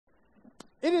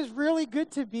It is really good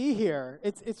to be here.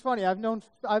 It's funny. I've known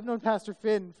Pastor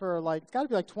Finn for it's got to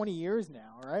be like 20 years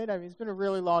now, right? I mean, it's been a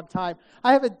really long time.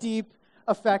 I have a deep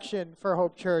affection for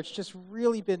Hope Church. Just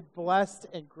really been blessed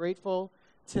and grateful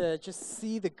to just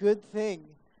see the good thing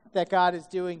that God is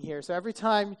doing here. So every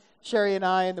time Sherry and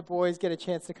I and the boys get a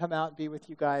chance to come out and be with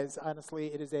you guys, honestly,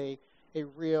 it is a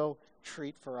real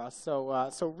treat for us.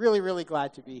 So really, really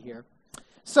glad to be here.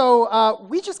 So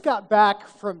we just got back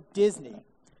from Disney.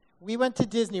 We went to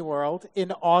Disney World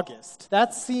in August.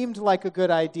 That seemed like a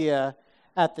good idea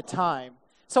at the time.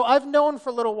 So I've known for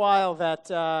a little while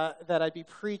that I'd be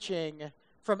preaching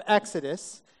from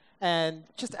Exodus and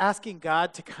just asking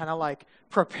God to kind of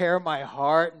prepare my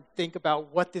heart and think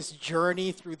about what this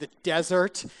journey through the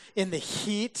desert in the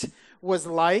heat was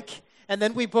like. And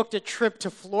then we booked a trip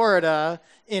to Florida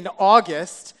in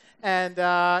August. And,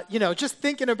 just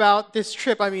thinking about this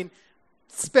trip, I mean,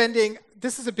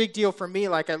 this is a big deal for me.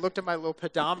 I looked at my little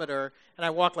pedometer, and I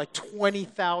walked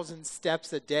 20,000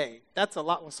 steps a day. That's a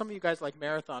lot. Well, some of you guys like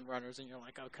marathon runners, and you're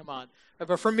like, oh, come on.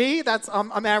 But for me,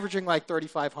 I'm averaging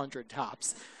 3,500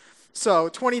 tops. So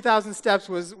 20,000 steps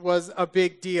was a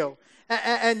big deal.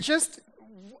 And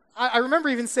I remember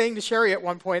even saying to Sherry at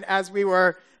one point, as we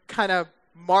were kind of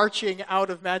marching out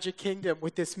of Magic Kingdom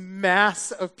with this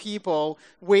mass of people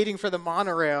waiting for the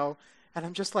monorail, and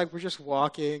I'm just we're just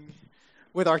walking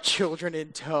with our children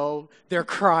in tow. They're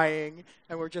crying,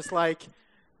 and we're just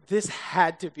this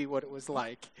had to be what it was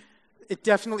like. It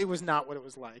definitely was not what it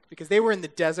was like, because they were in the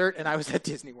desert and I was at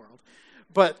Disney World.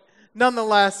 But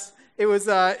nonetheless, it was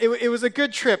a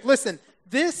good trip. Listen,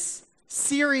 this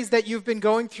series that you've been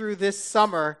going through this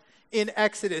summer in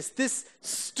Exodus, this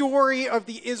story of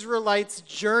the Israelites'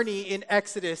 journey in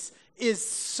Exodus is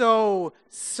so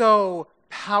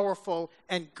powerful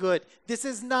and good. This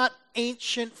is not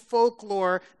ancient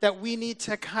folklore that we need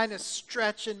to kind of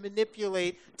stretch and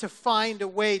manipulate to find a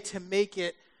way to make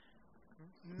it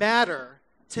matter,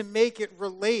 to make it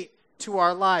relate to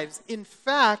our lives. In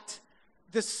fact,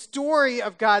 the story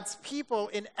of God's people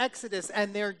in Exodus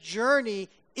and their journey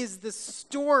is the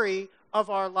story of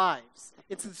our lives.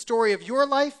 It's the story of your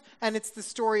life, and it's the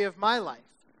story of my life.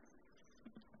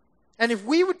 And if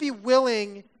we would be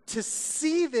willing to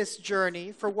see this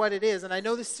journey for what it is, and I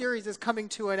know this series is coming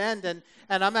to an end, and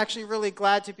I'm actually really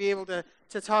glad to be able to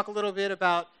talk a little bit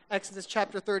about Exodus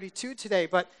chapter 32 today,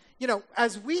 but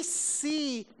as we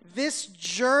see this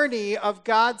journey of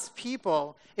God's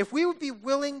people, if we would be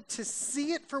willing to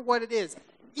see it for what it is,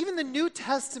 even the New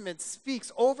Testament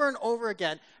speaks over and over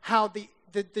again how the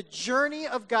journey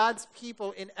of God's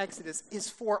people in Exodus is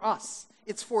for us.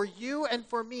 It's for you and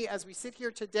for me as we sit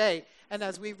here today and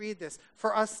as we read this,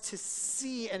 for us to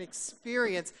see and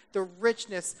experience the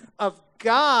richness of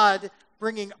God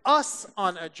bringing us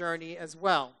on a journey as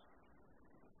well.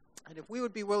 And if we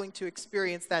would be willing to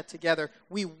experience that together,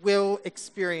 we will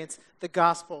experience the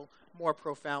gospel more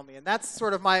profoundly. And that's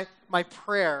sort of my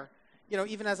prayer,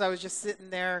 even as I was just sitting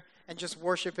there and just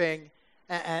worshiping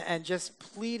and just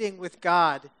pleading with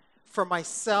God for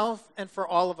myself and for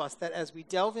all of us, that as we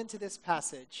delve into this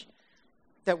passage,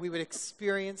 that we would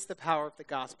experience the power of the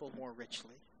gospel more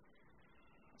richly.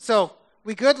 So,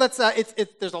 we good? Let's.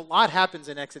 There's a lot happens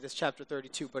in Exodus chapter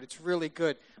 32, but it's really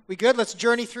good. We good? Let's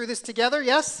journey through this together,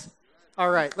 yes?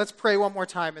 All right, let's pray one more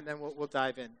time, and then we'll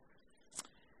dive in.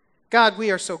 God,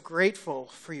 we are so grateful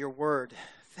for your word.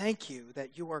 Thank you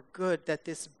that you are good, that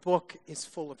this book is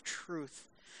full of truth.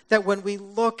 That when we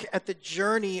look at the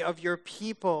journey of your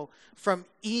people from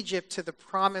Egypt to the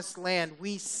promised land,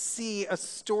 we see a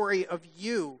story of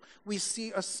you. We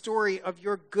see a story of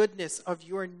your goodness, of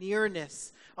your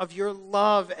nearness, of your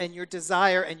love and your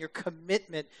desire and your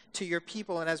commitment to your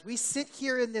people. And as we sit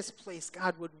here in this place,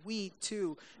 God, would we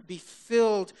too be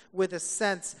filled with a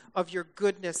sense of your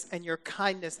goodness and your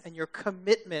kindness and your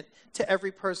commitment to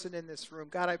every person in this room.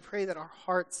 God, I pray that our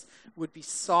hearts would be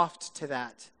soft to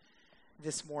that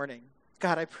this morning.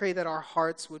 God, I pray that our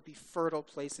hearts would be fertile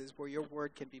places where your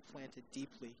word can be planted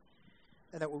deeply,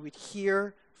 and that we would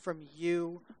hear from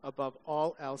you above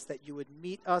all else, that you would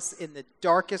meet us in the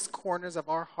darkest corners of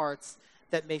our hearts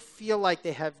that may feel like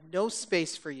they have no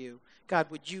space for you. God,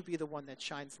 would you be the one that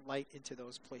shines light into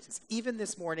those places, even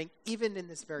this morning, even in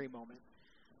this very moment.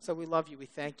 So we love you. We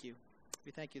thank you.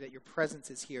 We thank you that your presence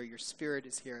is here, your spirit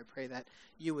is here. I pray that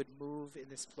you would move in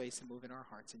this place and move in our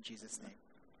hearts. In Jesus' name.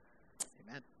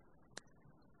 Amen.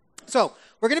 So,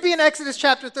 we're going to be in Exodus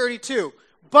chapter 32,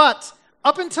 but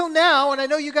up until now, and I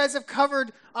know you guys have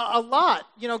covered a lot,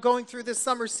 going through this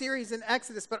summer series in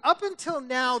Exodus, but up until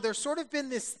now, there's sort of been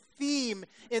this theme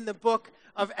in the book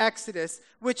of Exodus,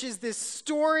 which is this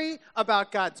story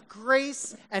about God's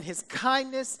grace and his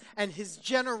kindness and his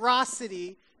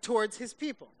generosity towards his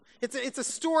people. It's a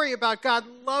story about God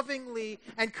lovingly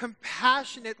and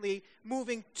compassionately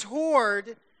moving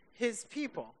toward his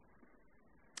people.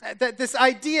 That this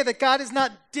idea that God is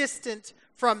not distant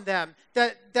from them,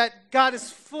 that God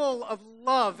is full of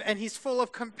love and he's full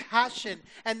of compassion,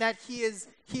 and that he is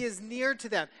near to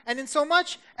them. And in so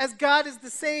much as God is the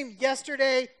same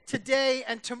yesterday, today,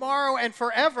 and tomorrow, and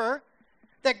forever,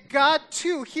 that God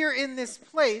too, here in this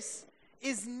place,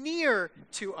 is near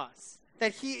to us.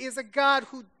 That he is a God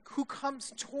who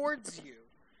comes towards you.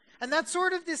 And that's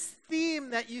sort of this theme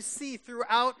that you see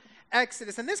throughout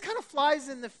Exodus. And this kind of flies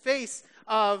in the face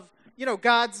of,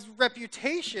 God's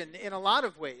reputation in a lot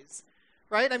of ways,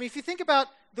 right? I mean, if you think about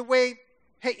the way,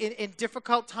 hey, in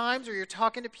difficult times, or you're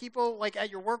talking to people like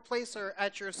at your workplace or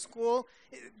at your school,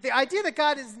 the idea that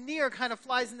God is near kind of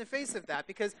flies in the face of that,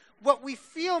 because what we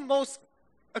feel most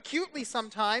acutely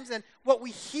sometimes and what we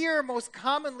hear most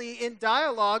commonly in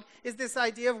dialogue is this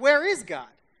idea of where is God,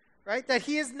 right? That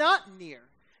he is not near.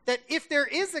 That if there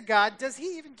is a God, does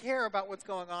he even care about what's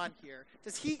going on here?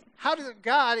 How does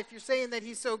God, if you're saying that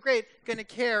he's so great, going to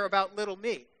care about little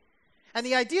me? And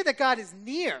the idea that God is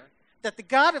near, that the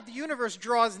God of the universe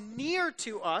draws near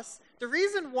to us, the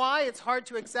reason why it's hard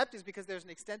to accept is because there's an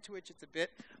extent to which it's a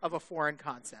bit of a foreign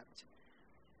concept.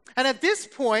 And at this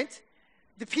point,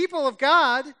 the people of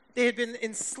God, they had been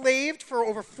enslaved for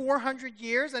over 400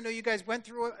 years. I know you guys went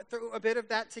through a bit of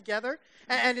that together.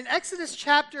 And in Exodus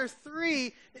chapter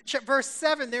 3, verse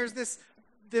 7, there's this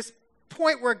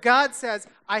point where God says,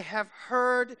 I have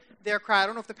heard their cry. I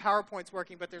don't know if the PowerPoint's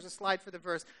working, but there's a slide for the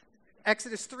verse.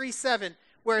 Exodus 3:7,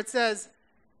 where it says,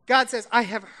 God says, I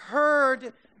have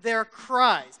heard their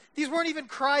cries. These weren't even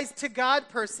cries to God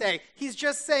per se. He's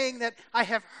just saying that I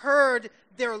have heard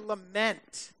their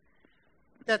lament.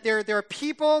 That there are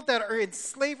people that are in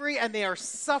slavery and they are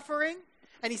suffering.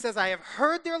 And he says, I have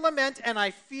heard their lament and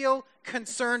I feel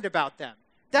concerned about them.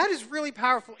 That is really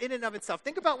powerful in and of itself.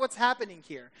 Think about what's happening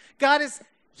here. God is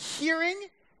hearing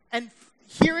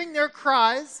their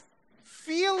cries,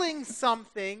 feeling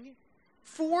something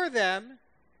for them,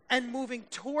 and moving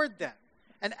toward them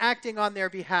and acting on their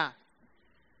behalf.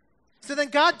 So then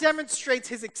God demonstrates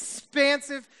his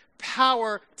expansive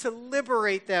power to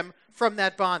liberate them from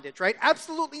that bondage, right?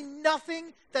 Absolutely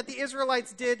nothing that the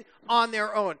Israelites did on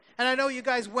their own. And I know you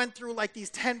guys went through like these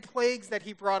 10 plagues that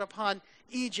he brought upon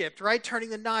Egypt, right? Turning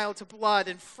the Nile to blood,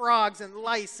 and frogs and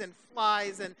lice and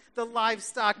flies, and the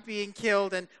livestock being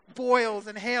killed, and boils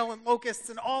and hail and locusts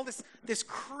and all this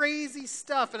crazy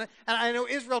stuff. And I know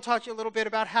Israel taught you a little bit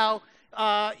about how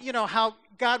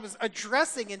God was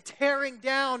addressing and tearing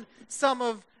down some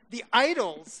of the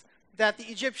idols that the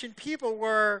Egyptian people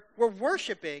were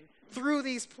worshiping through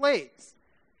these plagues.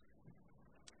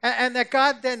 And that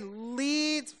God then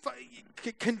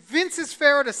convinces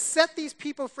Pharaoh to set these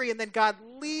people free, and then God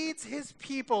leads his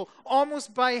people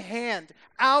almost by hand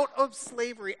out of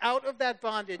slavery, out of that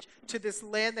bondage, to this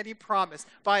land that he promised.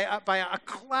 By a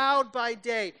cloud by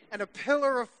day and a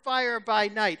pillar of fire by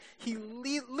night, he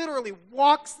literally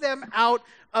walks them out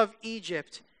of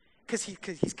Egypt because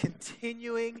he's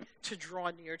continuing to draw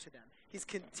near to them. He's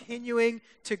continuing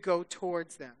to go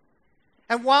towards them.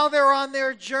 And while they're on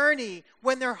their journey,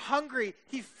 when they're hungry,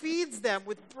 he feeds them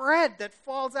with bread that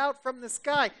falls out from the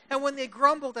sky. And when they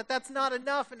grumble that that's not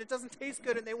enough and it doesn't taste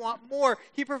good and they want more,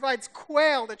 he provides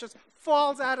quail that just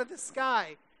falls out of the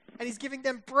sky. And he's giving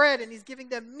them bread and he's giving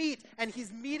them meat, and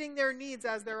he's meeting their needs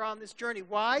as they're on this journey.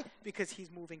 Why? Because he's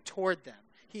moving toward them.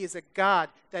 He is a God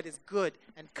that is good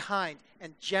and kind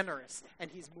and generous,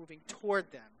 and he's moving toward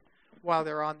them while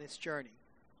they're on this journey.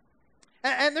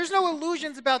 And there's no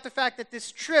illusions about the fact that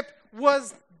this trip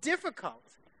was difficult.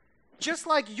 Just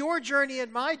like your journey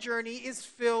and my journey is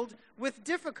filled with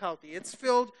difficulty. It's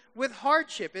filled with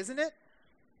hardship, isn't it?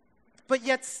 But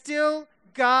yet still,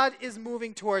 God is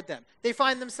moving toward them. They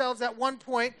find themselves at one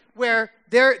point where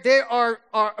they are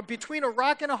between a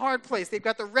rock and a hard place. They've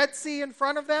got the Red Sea in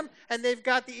front of them, and they've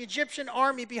got the Egyptian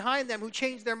army behind them who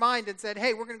changed their mind and said,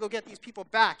 hey, we're going to go get these people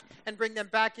back and bring them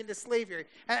back into slavery.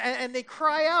 And they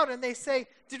cry out and they say,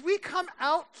 did we come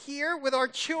out here with our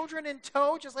children in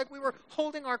tow, just like we were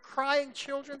holding our crying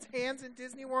children's hands in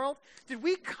Disney World? Did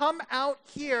we come out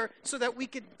here so that we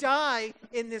could die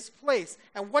in this place?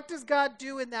 And what does God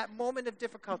do in that moment of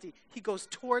difficulty? He goes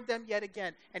toward them yet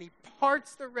again, and he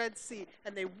parts the Red Sea,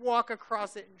 and they walk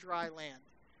across it in dry land.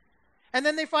 And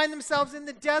then they find themselves in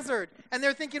the desert, and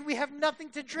they're thinking, we have nothing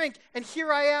to drink. And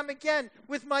here I am again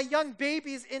with my young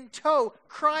babies in tow,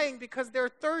 crying because they're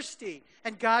thirsty.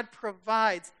 And God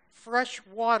provides fresh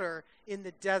water in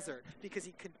the desert because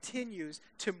he continues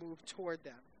to move toward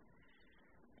them.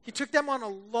 He took them on a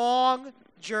long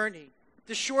journey.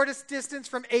 The shortest distance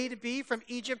from A to B, from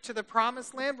Egypt to the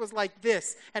Promised Land, was like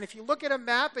this. And if you look at a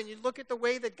map and you look at the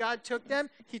way that God took them,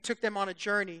 he took them on a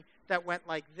journey that went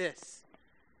like this.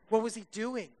 What was he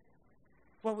doing?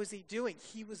 What was he doing?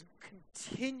 He was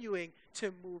continuing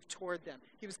to move toward them.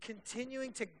 He was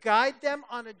continuing to guide them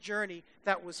on a journey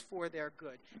that was for their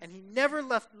good. And he never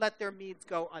let their needs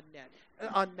go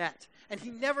unmet. And he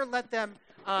never let them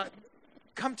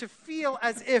come to feel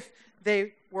as if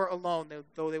they were alone,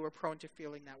 though they were prone to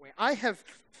feeling that way. I have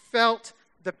felt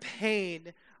the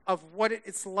pain of what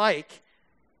it's like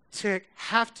to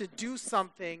have to do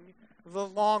something the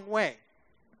long way.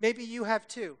 Maybe you have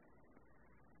too.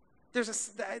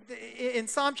 In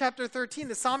Psalm chapter 13,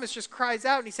 the psalmist just cries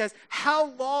out and he says, "How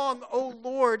long, O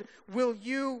Lord, will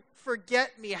you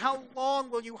forget me? How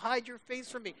long will you hide your face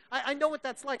from me?" I know what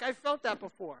that's like. I've felt that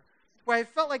before, where I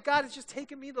felt like God has just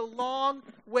taken me the long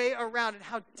way around, and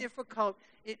how difficult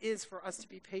it is for us to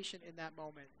be patient in that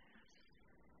moment.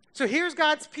 So here's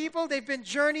God's people. They've been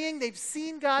journeying. They've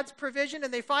seen God's provision,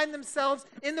 and they find themselves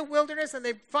in the wilderness, and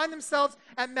they find themselves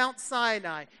at Mount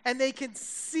Sinai. And they can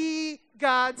see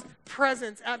God's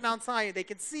presence at Mount Sinai. They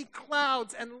can see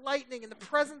clouds and lightning and the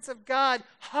presence of God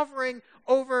hovering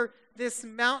over this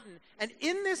mountain. And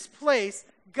in this place,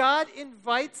 God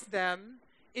invites them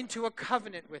into a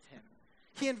covenant with him.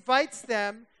 He invites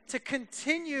them to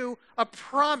continue a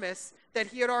promise that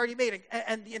he had already made.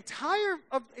 And the entirety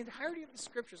of the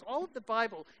scriptures, all of the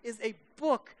Bible, is a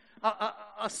book,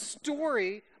 a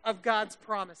story of God's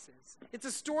promises. It's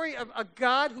a story of a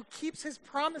God who keeps his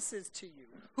promises to you,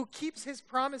 who keeps his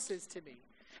promises to me.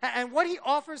 And what he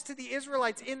offers to the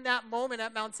Israelites in that moment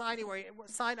at Mount Sinai,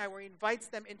 where he invites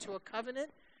them into a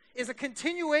covenant, is a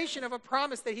continuation of a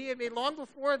promise that he had made long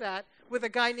before that with a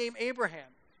guy named Abraham.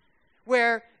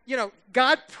 Where,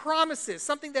 God promises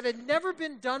something that had never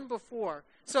been done before.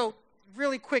 So,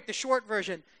 really quick, the short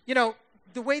version.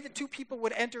 The way that two people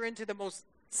would enter into the most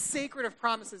sacred of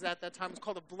promises at that time was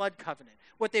called a blood covenant.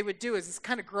 What they would do is, it's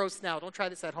kind of gross now, don't try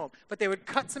this at home, but they would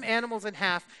cut some animals in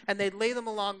half and they'd lay them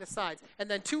along the sides.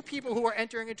 And then two people who were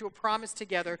entering into a promise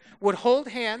together would hold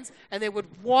hands and they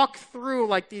would walk through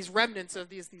like these remnants of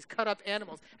these cut up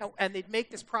animals. And they'd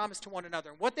make this promise to one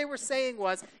another. And what they were saying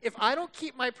was, if I don't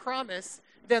keep my promise,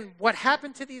 then what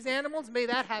happened to these animals, may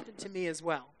that happen to me as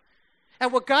well.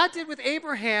 And what God did with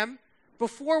Abraham,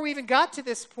 before we even got to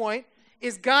this point,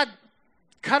 is God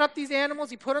cut up these animals.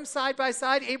 He put them side by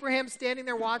side. Abraham's standing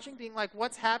there watching, being like,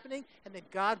 what's happening? And then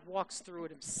God walks through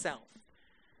it himself.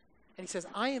 And he says,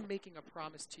 I am making a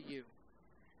promise to you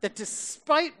that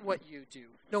despite what you do,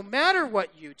 no matter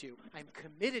what you do, I'm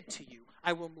committed to you.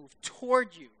 I will move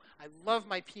toward you. I love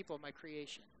my people, my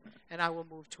creation, and I will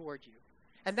move toward you.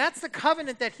 And that's the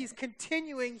covenant that he's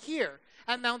continuing here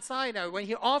at Mount Sinai when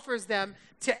he offers them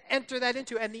to enter that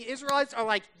into. And the Israelites are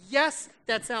like, yes,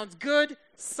 that sounds good.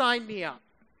 Sign me up.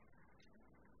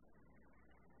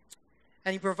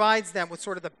 And he provides them with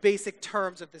sort of the basic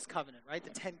terms of this covenant, right?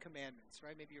 The 10 Commandments,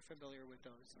 right? Maybe you're familiar with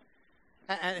those.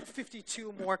 And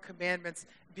 52 more commandments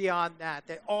beyond that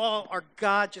all are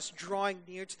God just drawing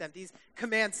near to them. These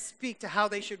commands speak to how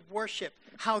they should worship,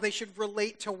 how they should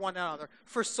relate to one another,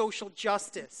 for social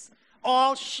justice,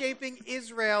 all shaping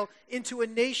Israel into a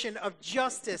nation of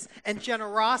justice and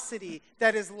generosity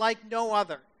that is like no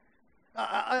other,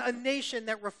 a nation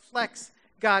that reflects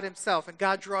God himself. And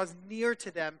God draws near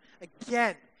to them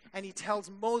again. And he tells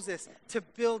Moses to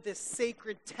build this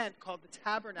sacred tent called the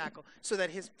tabernacle so that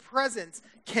his presence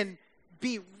can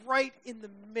be right in the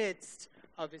midst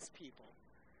of his people.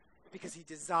 Because he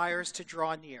desires to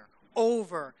draw near.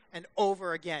 Over and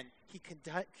over again, he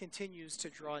continues to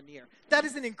draw near. That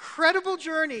is an incredible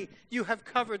journey you have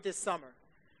covered this summer.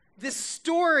 This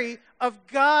story of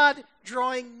God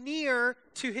drawing near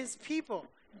to his people.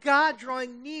 God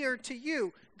drawing near to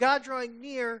you. God drawing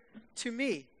near to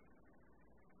me.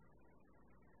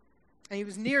 And he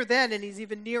was near then, and he's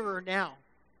even nearer now.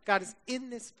 God is in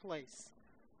this place.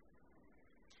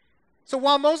 So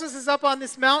while Moses is up on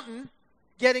this mountain,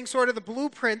 getting sort of the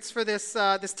blueprints for this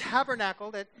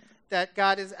tabernacle that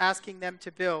God is asking them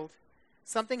to build,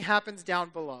 something happens down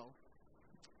below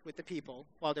with the people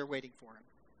while they're waiting for him.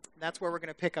 And that's where we're going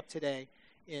to pick up today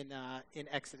in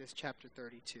Exodus chapter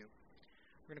 32.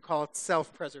 We're going to call it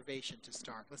self-preservation to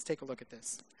start. Let's take a look at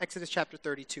this. Exodus chapter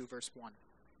 32, verse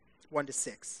 1 to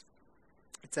 6.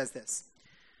 It says this.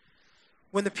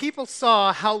 When the people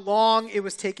saw how long it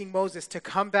was taking Moses to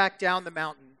come back down the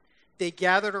mountain, they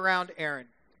gathered around Aaron.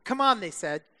 Come on, they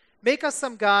said, make us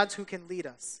some gods who can lead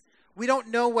us. We don't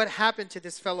know what happened to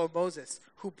this fellow Moses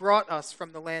who brought us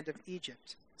from the land of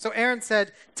Egypt." So Aaron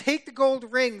said, "Take the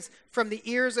gold rings from the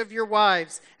ears of your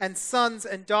wives and sons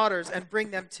and daughters and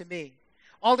bring them to me."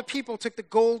 All the people took the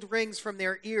gold rings from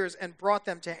their ears and brought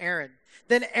them to Aaron.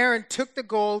 Then Aaron took the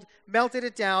gold, melted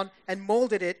it down, and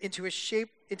molded it into the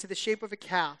shape of a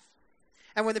calf.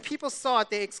 And when the people saw it,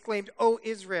 they exclaimed, "O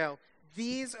Israel,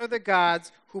 these are the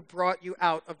gods who brought you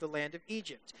out of the land of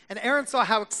Egypt." And Aaron saw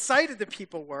how excited the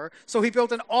people were, so he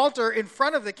built an altar in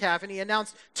front of the calf, and he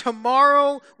announced,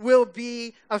 "Tomorrow will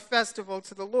be a festival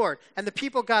to the Lord." And the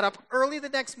people got up early the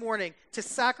next morning to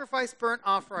sacrifice burnt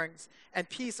offerings and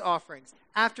peace offerings.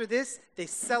 After this, they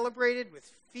celebrated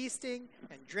with feasting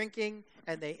and drinking,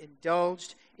 and they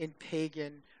indulged in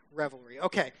pagan revelry.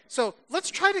 Okay, so let's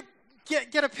try to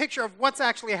get a picture of what's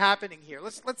actually happening here.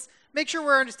 Let's make sure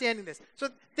we're understanding this. So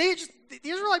the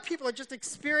Israelite people had just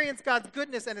experienced God's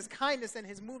goodness and his kindness and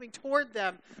his moving toward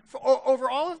them over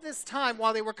all of this time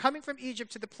while they were coming from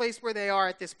Egypt to the place where they are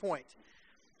at this point.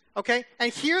 Okay?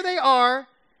 And here they are,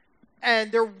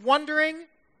 and they're wondering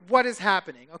what is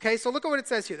happening. Okay? So look at what it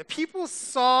says here. The people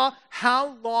saw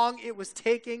how long it was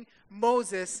taking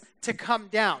Moses to come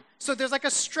down. So there's like a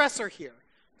stressor here.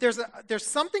 There's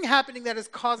something happening that is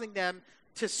causing them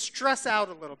to stress out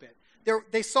a little bit.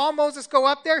 They saw Moses go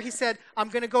up there. He said, "I'm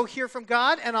going to go hear from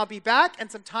God, and I'll be back."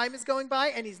 And some time is going by,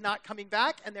 and he's not coming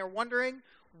back, and they're wondering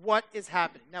what is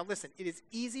happening. Now, listen, it is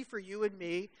easy for you and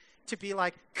me to be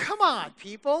like, "Come on,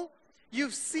 people.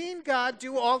 You've seen God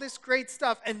do all this great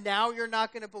stuff, and now you're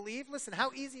not going to believe?" Listen,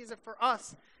 how easy is it for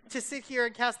us to sit here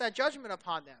and cast that judgment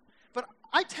upon them? But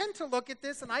I tend to look at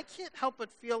this, and I can't help but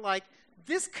feel like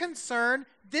this concern,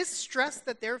 this stress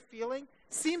that they're feeling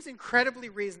seems incredibly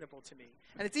reasonable to me.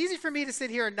 And it's easy for me to sit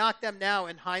here and knock them now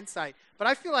in hindsight, but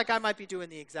I feel like I might be doing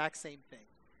the exact same thing.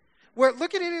 Where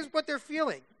look at it as what they're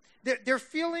feeling. They're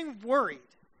feeling worried.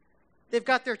 They've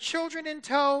got their children in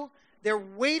tow. They're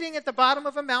waiting at the bottom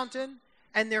of a mountain,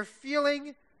 and they're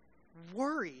feeling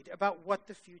worried about what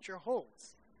the future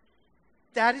holds.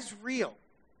 That is real.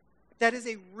 That is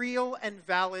a real and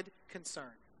valid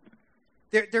concern.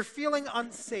 They're feeling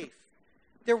unsafe.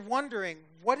 They're wondering,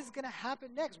 what is going to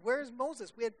happen next? Where is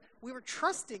Moses? We were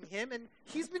trusting him, and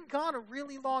he's been gone a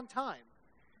really long time.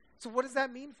 So what does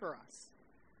that mean for us?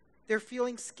 They're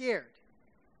feeling scared.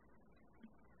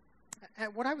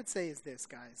 And what I would say is this,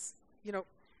 guys. You know,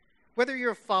 whether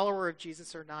you're a follower of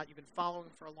Jesus or not, you've been following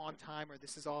him for a long time, or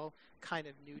this is all kind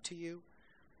of new to you,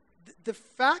 the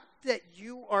fact that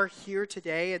you are here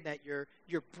today and that you're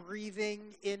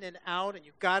breathing in and out and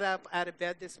you got up out of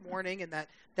bed this morning and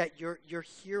that you're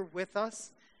here with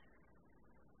us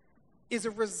is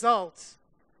a result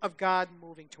of God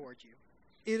moving toward you.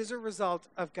 It is a result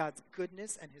of God's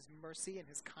goodness and his mercy and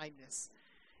his kindness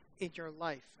in your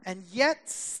life. And yet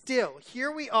still,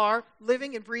 here we are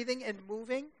living and breathing and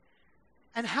moving.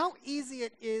 And how easy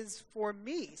it is for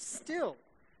me still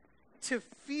to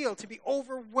be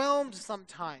overwhelmed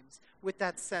sometimes with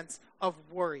that sense of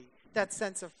worry, that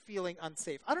sense of feeling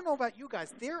unsafe. I don't know about you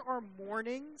guys. There are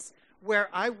mornings where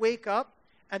I wake up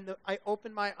and I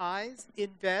open my eyes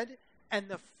in bed, and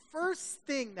the first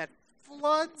thing that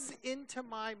floods into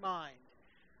my mind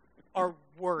are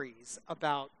worries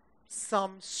about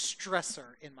some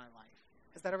stressor in my life.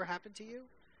 Has that ever happened to you?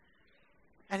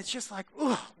 And it's just like,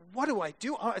 ugh, what do I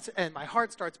do? And my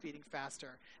heart starts beating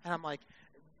faster. And I'm like,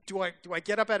 do I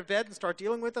get up out of bed and start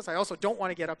dealing with this? I also don't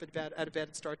want to get up out of bed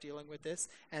and start dealing with this.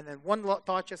 And then one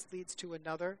thought just leads to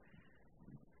another.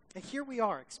 And here we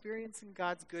are, experiencing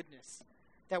God's goodness,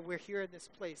 that we're here in this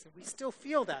place. And we still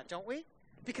feel that, don't we?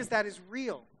 Because that is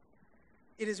real.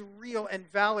 It is real and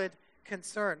valid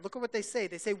concern. Look at what they say.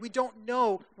 They say, "We don't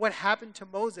know what happened to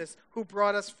Moses who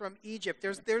brought us from Egypt."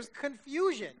 There's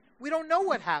confusion. We don't know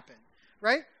what happened,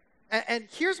 right? And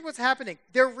here's what's happening.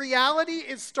 Their reality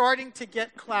is starting to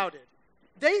get clouded.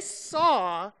 They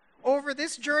saw over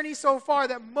this journey so far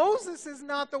that Moses is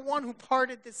not the one who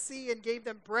parted the sea and gave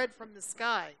them bread from the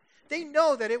sky. They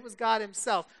know that it was God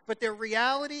himself, but their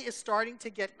reality is starting to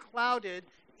get clouded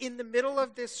in the middle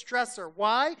of this stressor.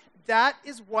 Why? That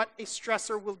is what a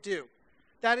stressor will do.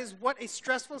 That is what a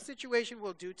stressful situation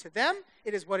will do to them.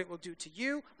 It is what it will do to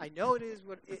you. I know it is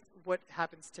what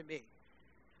happens to me.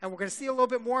 And we're going to see a little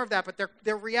bit more of that, but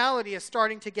their reality is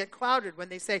starting to get clouded when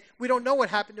they say, "We don't know what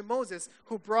happened to Moses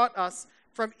who brought us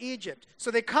from Egypt." So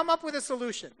they come up with a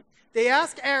solution. They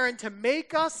ask Aaron to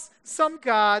make us some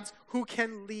gods who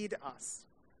can lead us.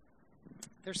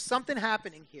 There's something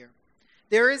happening here.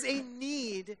 There is a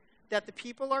need that the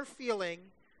people are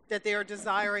feeling that they are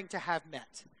desiring to have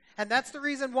met. And that's the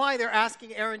reason why they're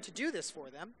asking Aaron to do this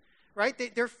for them, right?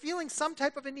 They're feeling some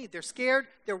type of a need. They're scared,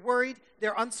 they're worried,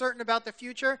 they're uncertain about the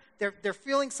future. They're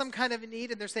feeling some kind of a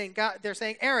need, and they're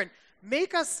saying, Aaron,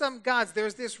 make us some gods.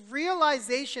 There's this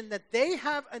realization that they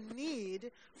have a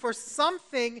need for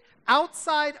something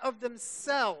outside of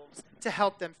themselves to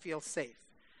help them feel safe.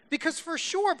 Because for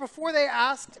sure, before they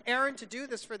asked Aaron to do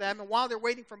this for them, and while they're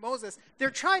waiting for Moses, they're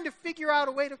trying to figure out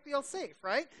a way to feel safe,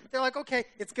 right? They're like, okay,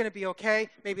 it's going to be okay.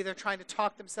 Maybe they're trying to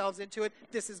talk themselves into it.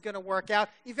 This is going to work out.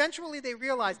 Eventually, they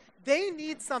realize they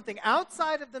need something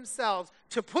outside of themselves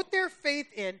to put their faith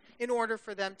in order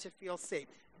for them to feel safe.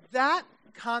 That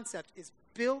concept is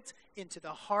built into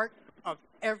the heart of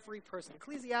every person.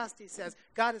 Ecclesiastes says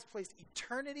God has placed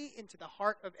eternity into the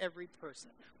heart of every person.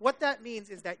 What that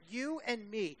means is that you and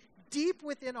me, deep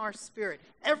within our spirit,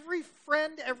 every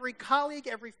friend, every colleague,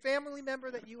 every family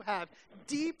member that you have,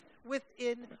 deep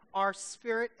within our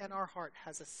spirit and our heart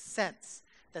has a sense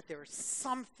that there is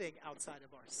something outside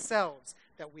of ourselves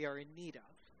that we are in need of.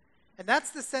 And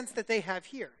that's the sense that they have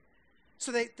here.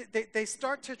 So they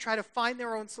start to try to find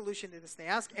their own solution to this. They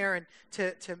ask Aaron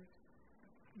to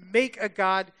make a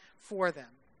god for them.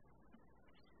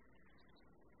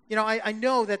 You know, I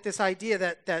know that this idea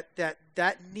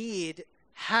that need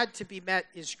had to be met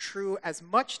is true as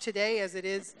much today as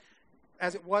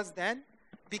it was then,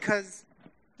 because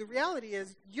the reality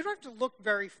is you don't have to look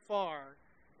very far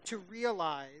to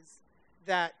realize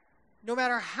that no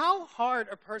matter how hard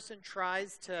a person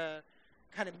tries to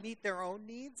kind of meet their own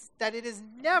needs, that it is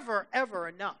never, ever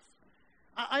enough.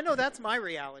 I know that's my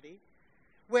reality,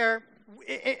 where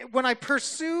when I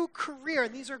pursue career,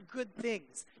 and these are good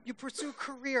things, you pursue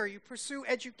career, you pursue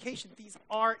education, these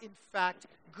are in fact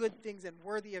good things and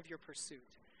worthy of your pursuit.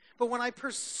 But when I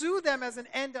pursue them as an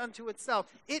end unto itself,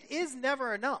 it is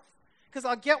never enough. Because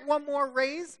I'll get one more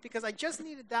raise because I just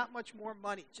needed that much more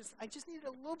money. I just needed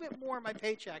a little bit more in my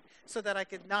paycheck so that I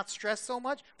could not stress so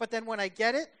much. But then when I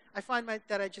get it, I find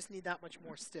that I just need that much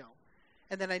more still.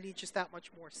 And then I need just that much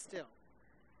more still.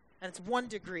 And it's one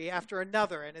degree after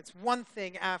another, and it's one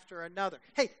thing after another.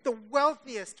 Hey, the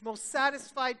wealthiest, most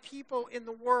satisfied people in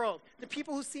the world, the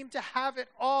people who seem to have it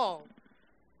all,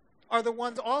 are the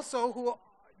ones also who,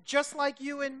 just like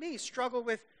you and me, struggle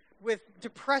with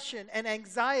depression and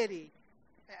anxiety,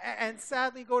 and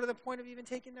sadly go to the point of even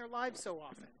taking their lives so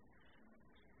often.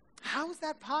 How is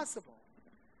that possible?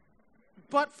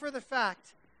 But for the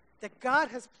fact that God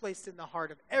has placed in the heart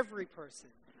of every person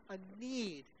a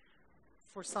need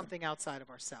for something outside of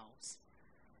ourselves,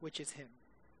 which is Him.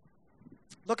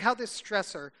 Look how this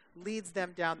stressor leads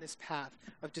them down this path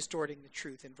of distorting the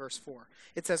truth in verse 4.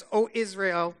 It says, "O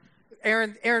Israel,"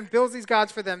 Aaron builds these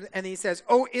gods for them, and he says,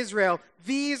 "O Israel,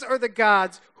 these are the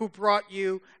gods who brought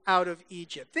you out of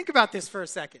Egypt." Think about this for a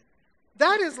second.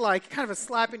 That is like kind of a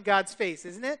slap in God's face,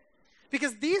 isn't it?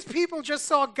 Because these people just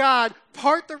saw God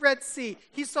part the Red Sea.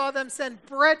 He saw them send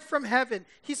bread from heaven.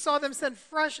 He saw them send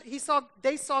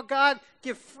they saw God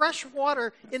give fresh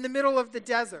water in the middle of the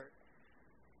desert.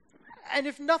 And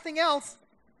if nothing else,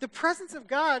 the presence of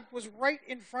God was right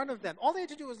in front of them. All they had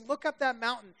to do was look up that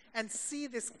mountain and see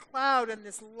this cloud and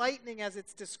this lightning, as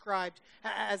it's described,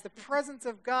 as the presence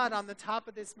of God on the top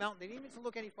of this mountain. They didn't even have to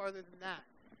look any farther than that.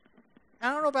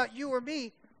 I don't know about you or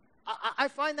me. I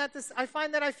find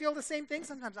that I feel the same thing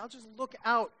sometimes. I'll just look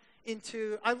out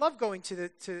into. I love going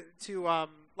to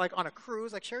like on a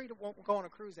cruise. Like Sherry won't go on a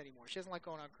cruise anymore. She doesn't like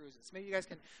going on cruises. Maybe you guys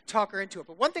can talk her into it.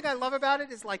 But one thing I love about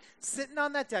it is like sitting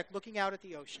on that deck, looking out at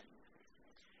the ocean,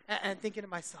 and thinking to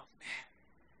myself, man,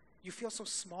 you feel so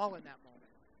small in that moment.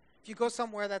 If you go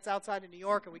somewhere that's outside of New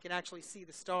York and we can actually see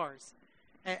the stars,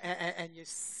 and you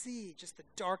see just the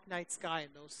dark night sky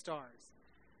and those stars.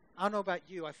 I don't know about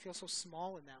you, I feel so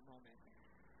small in that moment.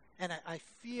 And I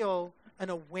feel an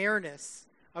awareness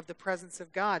of the presence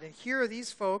of God. And here are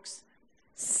these folks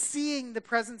seeing the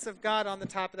presence of God on the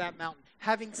top of that mountain,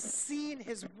 having seen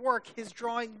His work, His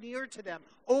drawing near to them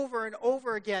over and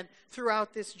over again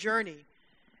throughout this journey.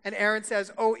 And Aaron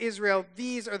says, "O Israel,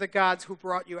 these are the gods who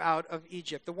brought you out of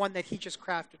Egypt," the one that He just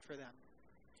crafted for them.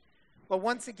 Well,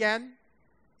 once again,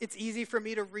 it's easy for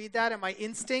me to read that, and my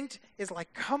instinct is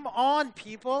like, come on,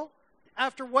 people.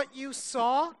 After what you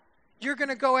saw, you're going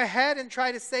to go ahead and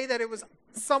try to say that it was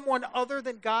someone other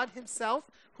than God Himself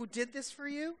who did this for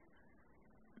you?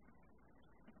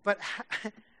 But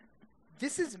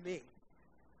this is me.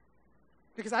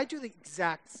 Because I do the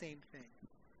exact same thing.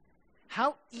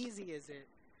 How easy is it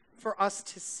for us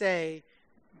to say,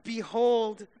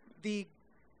 behold the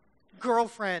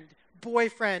girlfriend,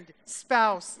 boyfriend,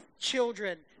 spouse,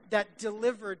 children that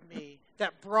delivered me,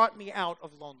 that brought me out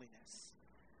of loneliness.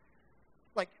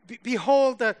 Like,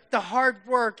 behold the hard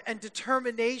work and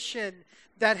determination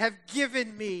that have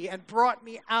given me and brought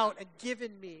me out and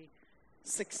given me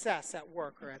success at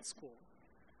work or at school.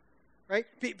 Right?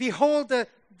 Behold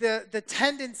the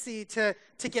tendency to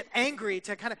get angry,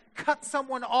 to kind of cut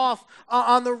someone off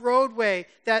on the roadway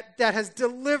that has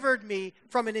delivered me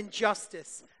from an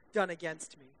injustice done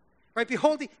against me. Right?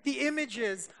 Behold the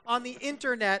images on the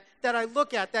internet that I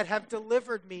look at that have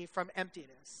delivered me from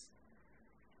emptiness.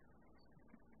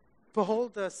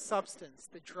 Behold the substance,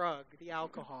 the drug, the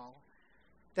alcohol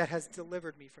that has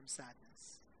delivered me from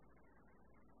sadness.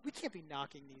 We can't be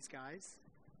knocking these guys.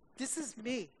 This is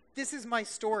me. This is my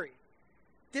story.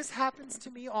 This happens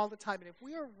to me all the time. And if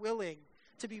we are willing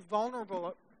to be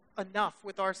vulnerable enough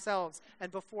with ourselves and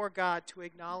before God to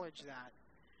acknowledge that,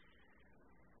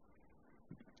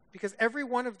 because every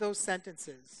one of those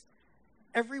sentences,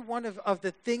 every one of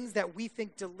the things that we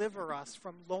think deliver us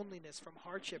from loneliness, from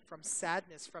hardship, from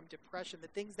sadness, from depression, the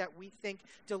things that we think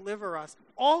deliver us,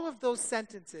 all of those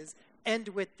sentences end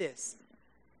with this: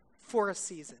 for a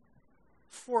season,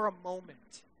 for a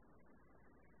moment.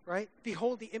 Right?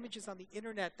 Behold the images on the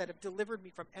internet that have delivered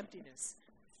me from emptiness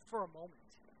for a moment.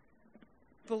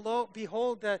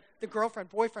 Behold the girlfriend,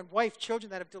 boyfriend, wife, children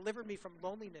that have delivered me from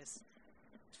loneliness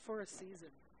for a season.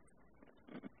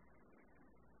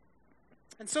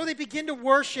 And so they begin to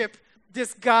worship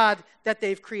this God that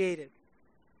they've created.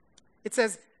 It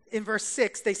says in verse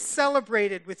 6, they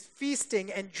celebrated with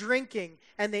feasting and drinking,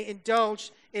 and they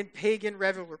indulged in pagan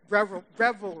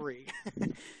revelry.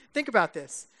 Think about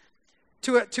this.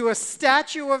 To a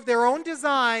statue of their own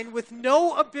design with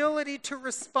no ability to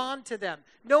respond to them,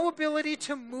 no ability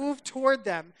to move toward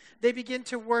them, they begin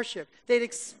to worship.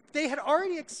 They had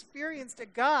already experienced a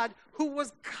God who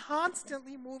was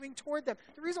constantly moving toward them.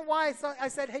 The reason why I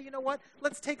said, hey, you know what,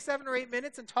 let's take 7 or 8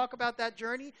 minutes and talk about that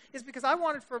journey is because I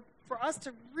wanted for us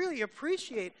to really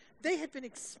appreciate they had been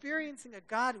experiencing a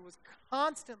God who was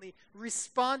constantly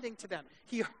responding to them.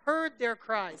 He heard their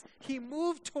cries. He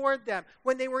moved toward them.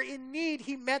 When they were in need,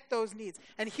 he met those needs.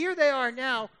 And here they are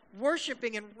now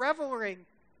worshiping and reveling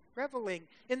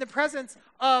in the presence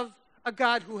of a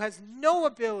God who has no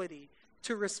ability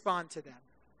to respond to them.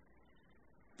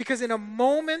 Because in a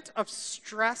moment of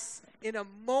stress, in a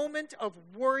moment of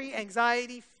worry,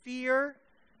 anxiety, fear,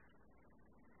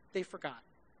 they forgot.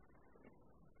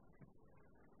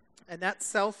 And that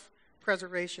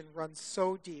self-preservation runs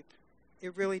so deep.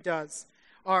 It really does.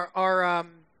 It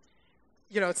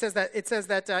says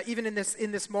that even in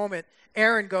this moment,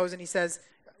 Aaron goes and he says,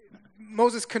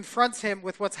 Moses confronts him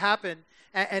with what's happened.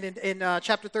 And in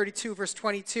chapter 32, verse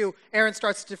 22, Aaron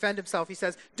starts to defend himself. He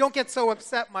says, "Don't get so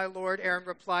upset, my lord," Aaron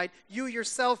replied. "You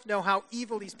yourself know how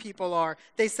evil these people are.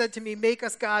 They said to me, 'Make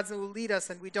us gods who will lead us,'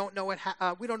 and we don't know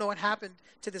what happened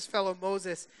to this fellow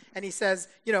Moses." And he says,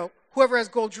 "Whoever has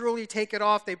gold jewelry, take it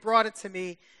off." They brought it to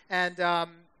me, and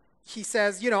he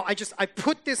says, I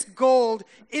put this gold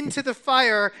into the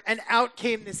fire, and out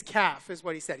came this calf, is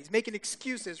what he said. He's making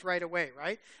excuses right away,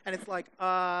 right? And it's like,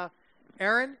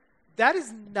 Aaron, that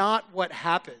is not what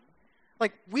happened.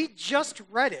 Like, we just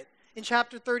read it in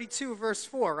chapter 32, verse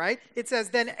 4, right? It says,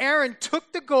 "Then Aaron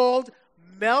took the gold,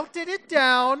 melted it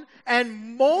down,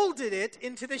 and molded it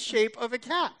into the shape of a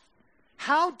calf."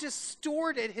 How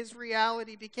distorted his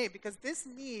reality became. Because this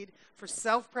need for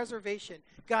self-preservation,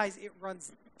 guys, it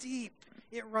runs deep.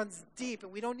 It runs deep.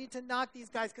 And we don't need to knock these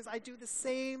guys because I do the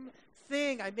same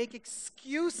thing. I make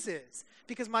excuses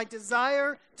because my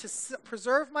desire to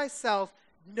preserve myself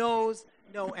knows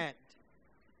no end.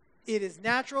 It is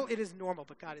natural, it is normal,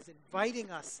 but God is inviting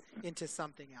us into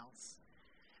something else.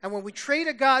 And when we trade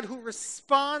a God who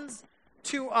responds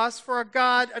to us for a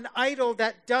God, an idol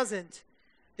that doesn't,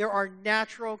 there are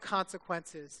natural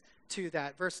consequences to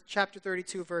that. Chapter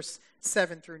 32, verse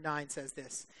 7 through 9 says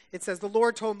this. It says, "The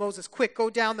Lord told Moses, 'Quick, go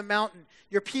down the mountain.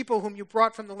 Your people whom you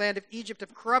brought from the land of Egypt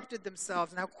have corrupted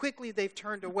themselves, and how quickly they've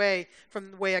turned away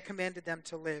from the way I commanded them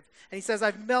to live.' And he says,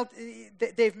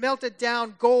 they've melted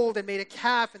down gold and made a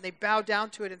calf, and they bow down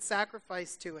to it and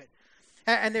sacrifice to it.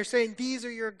 And they're saying, 'These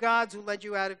are your gods who led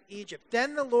you out of Egypt.'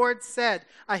 Then the Lord said,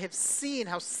 'I have seen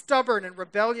how stubborn and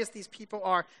rebellious these people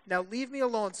are. Now leave me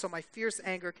alone so my fierce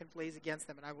anger can blaze against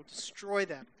them, and I will destroy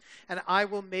them. And I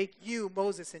will make you,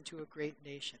 Moses, into a great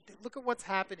nation.'" Look at what's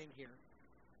happening here.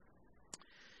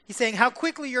 He's saying, how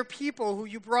quickly your people who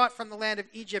you brought from the land of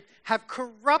Egypt have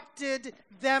corrupted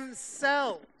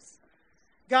themselves.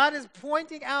 God is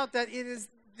pointing out that it is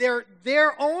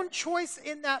their own choice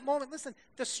in that moment. Listen,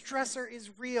 the stressor is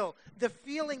real. The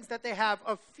feelings that they have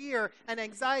of fear and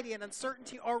anxiety and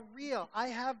uncertainty are real. I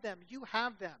have them. You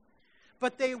have them.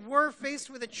 But they were faced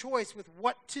with a choice with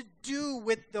what to do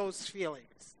with those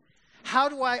feelings. How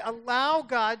do I allow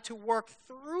God to work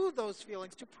through those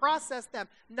feelings, to process them,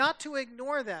 not to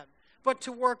ignore them, but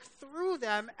to work through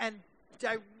them and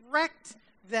direct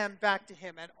them back to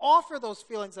him and offer those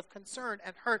feelings of concern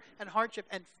and hurt and hardship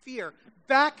and fear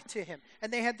back to him.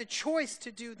 And they had the choice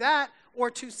to do that or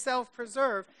to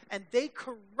self-preserve, and they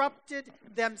corrupted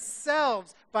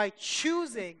themselves by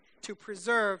choosing to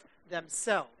preserve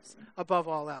themselves above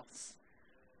all else.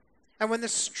 And when the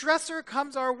stressor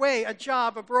comes our way, a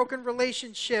job, a broken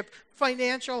relationship,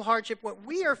 financial hardship, when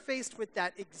we are faced with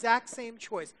that exact same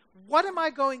choice, what am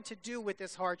I going to do with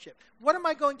this hardship? What am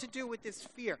I going to do with this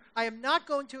fear? I am not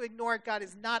going to ignore it. God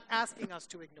is not asking us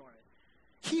to ignore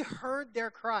it. He heard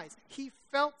their cries. He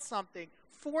felt something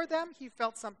for them. He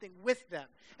felt something with them.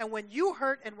 And when you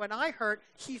hurt and when I hurt,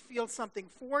 he feels something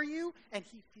for you and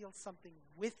he feels something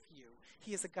with you.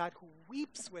 He is a God who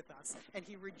weeps with us, and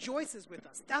he rejoices with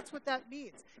us. That's what that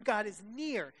means. God is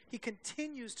near. He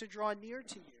continues to draw near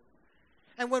to you.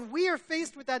 And when we are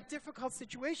faced with that difficult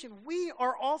situation, we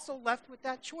are also left with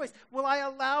that choice. Will I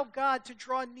allow God to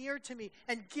draw near to me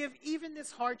and give even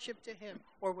this hardship to him,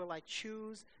 or will I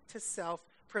choose to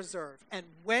self-preserve? And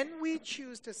when we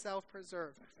choose to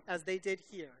self-preserve, as they did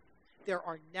here, there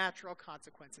are natural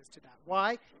consequences to that.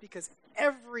 Why? Because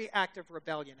every act of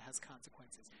rebellion has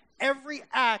consequences. Every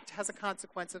act has a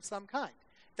consequence of some kind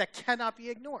that cannot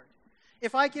be ignored.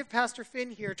 If I give Pastor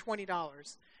Finn here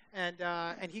 $20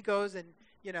 and he goes and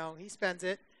he spends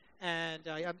it, and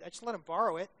I just let him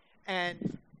borrow it,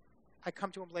 and I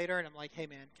come to him later and I'm like, hey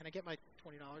man, can I get my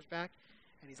 $20 back?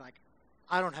 And he's like,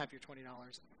 I don't have your $20.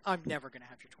 I'm never going to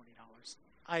have your $20.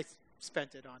 I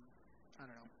spent it on, I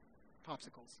don't know,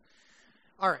 popsicles.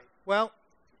 All right, well,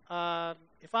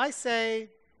 if I say,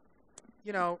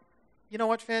 you know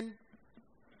what, Finn?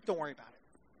 Don't worry about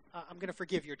it. I'm going to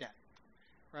forgive your debt,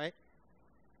 right?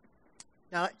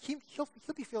 Now, he'll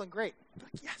be feeling great.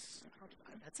 Like, yes,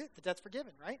 that's it. The debt's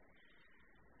forgiven, right?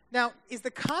 Now, is the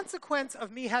consequence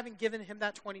of me having given him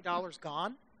that $20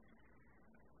 gone?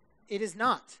 It is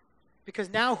not. Because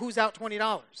now who's out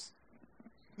 $20?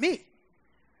 Me.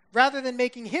 Rather than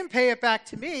making him pay it back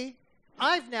to me,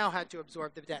 I've now had to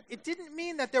absorb the debt. It didn't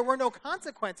mean that there were no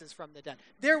consequences from the debt.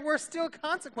 There were still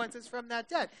consequences from that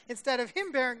debt. Instead of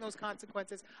him bearing those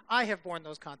consequences, I have borne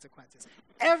those consequences.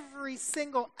 Every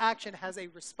single action has a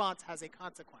response, has a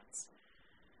consequence.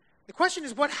 The question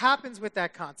is, what happens with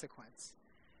that consequence?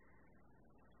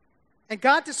 And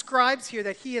God describes here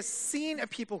that he has seen a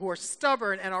people who are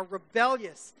stubborn and are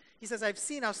rebellious. He says, I've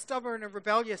seen how stubborn and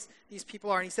rebellious these people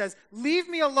are. And he says, leave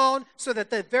me alone so that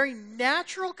the very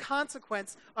natural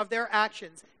consequence of their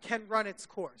actions can run its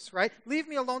course, right? Leave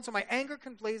me alone so my anger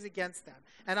can blaze against them,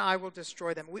 and I will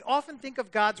destroy them. We often think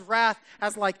of God's wrath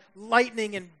as like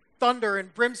lightning and thunder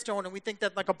and brimstone, and we think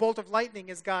that like a bolt of lightning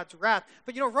is God's wrath.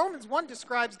 But Romans 1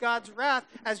 describes God's wrath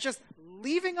as just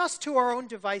leaving us to our own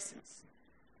devices,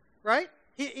 right?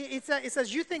 It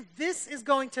says, you think this is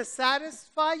going to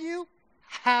satisfy you?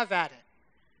 Have at it,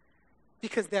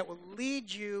 because that will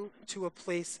lead you to a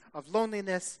place of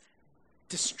loneliness,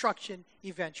 destruction,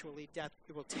 eventually death.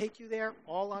 It will take you there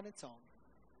all on its own.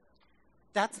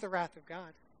 That's the wrath of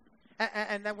God.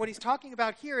 And then what he's talking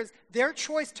about here is their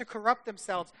choice to corrupt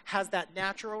themselves has that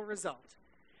natural result.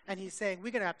 And he's saying,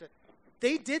 we're going to have to,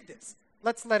 they did this.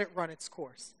 Let's let it run its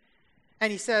course.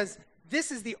 And he says, this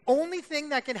is the only thing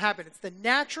that can happen. It's the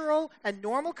natural and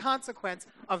normal consequence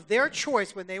of their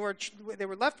choice when they were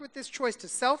left with this choice to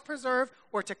self-preserve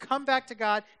or to come back to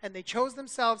God, and they chose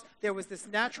themselves. There was this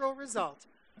natural result,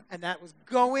 and that was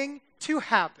going to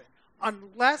happen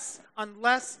unless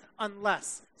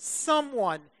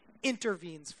someone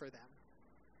intervenes for them.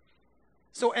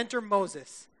 So enter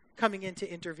Moses, coming in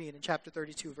to intervene in chapter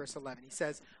 32, verse 11. He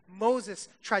says, Moses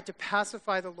tried to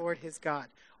pacify the Lord his God.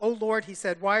 O Lord, he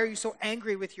said, why are you so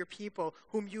angry with your people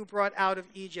whom you brought out of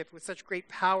Egypt with such great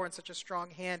power and such a strong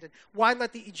hand? And why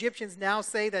let the Egyptians now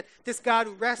say that this God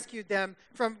who rescued them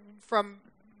from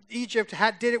Egypt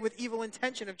did it with evil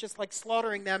intention of just like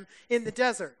slaughtering them in the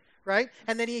desert, right?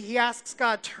 And then he asks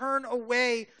God, turn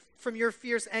away from your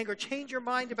fierce anger. Change your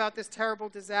mind about this terrible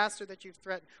disaster that you've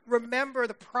threatened. Remember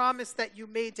the promise that you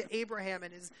made to Abraham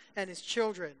and his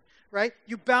children, right?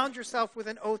 You bound yourself with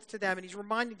an oath to them, and he's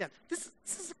reminding them. This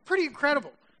is pretty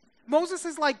incredible. Moses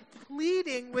is like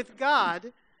pleading with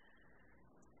God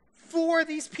for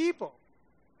these people.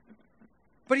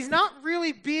 But he's not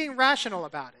really being rational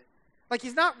about it. Like,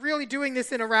 he's not really doing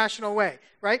this in a rational way,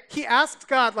 right? He asks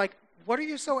God, like, what are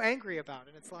you so angry about?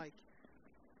 And it's like,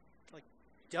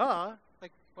 duh.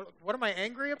 Like, what am I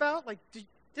angry about? Like,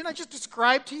 didn't I just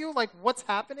describe to you, like, what's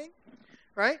happening?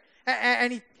 Right?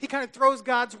 And he kind of throws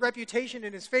God's reputation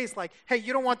in his face, like, hey,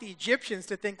 you don't want the Egyptians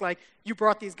to think like you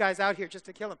brought these guys out here just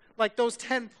to kill him. Like those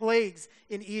 10 plagues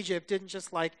in Egypt didn't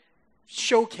just like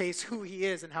showcase who he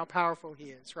is and how powerful he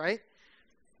is, right?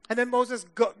 And then Moses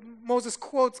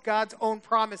quotes God's own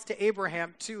promise to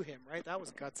Abraham to him, right? That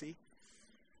was gutsy,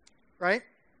 right?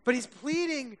 But he's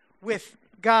pleading with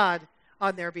God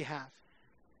on their behalf.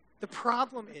 The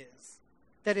problem is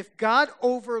that if God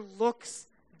overlooks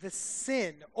the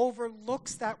sin,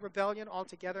 overlooks that rebellion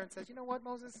altogether and says, you know what,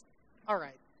 Moses? All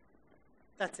right,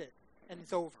 that's it. And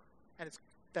it's over. And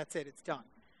that's it. It's done.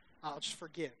 I'll just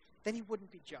forgive. Then he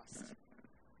wouldn't be just.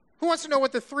 Who wants to know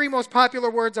what the 3 most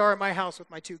popular words are at my house with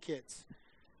my 2 kids?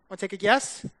 Want to take a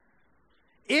guess?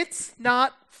 It's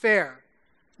not fair.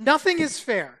 Nothing is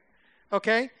fair.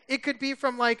 Okay? It could be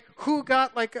from like who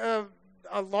got like a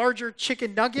larger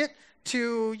chicken nugget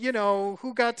to, you know,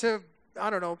 who got to, I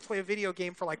don't know, play a video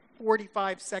game for like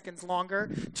 45 seconds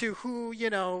longer to who, you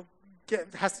know,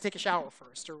 has to take a shower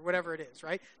first or whatever it is,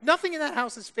 right? Nothing in that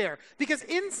house is fair because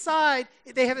inside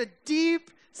they have a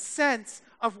deep sense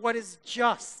of what is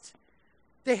just.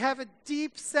 They have a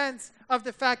deep sense of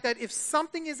the fact that if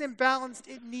something is imbalanced,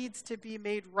 it needs to be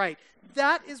made right.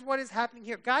 That is what is happening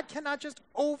here. God cannot just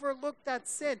overlook that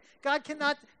sin. God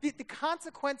cannot, the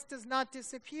consequence does not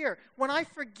disappear. When I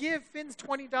forgive Finn's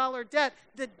 $20 debt,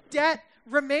 the debt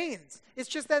remains. It's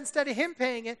just that instead of him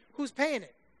paying it, who's paying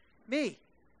it? Me.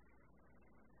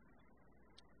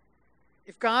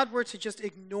 If God were to just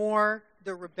ignore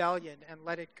the rebellion and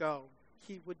let it go,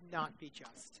 he would not be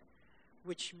just,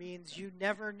 which means you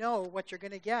never know what you're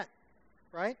going to get,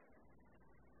 right?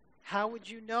 How would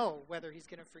you know whether he's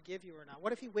going to forgive you or not?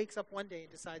 What if he wakes up one day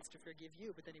and decides to forgive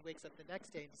you, but then he wakes up the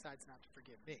next day and decides not to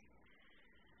forgive me?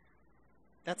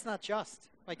 That's not just.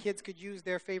 My kids could use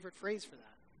their favorite phrase for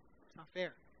that. It's not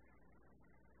fair.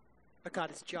 But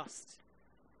God is just.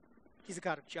 He's a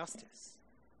God of justice.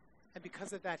 And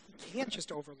because of that, he can't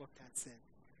just overlook that sin.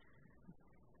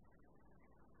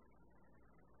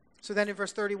 So then in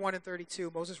verse 31 and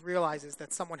 32, Moses realizes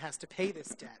that someone has to pay this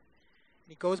debt. And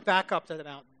he goes back up to the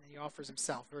mountain and he offers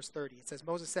himself. Verse 30, it says,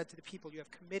 Moses said to the people, you have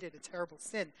committed a terrible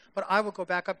sin, but I will go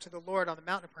back up to the Lord on the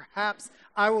mountain, and perhaps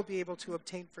I will be able to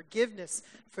obtain forgiveness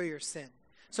for your sin.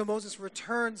 So Moses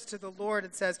returns to the Lord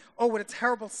and says, oh, what a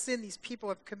terrible sin these people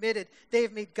have committed. They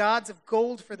have made gods of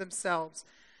gold for themselves.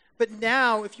 But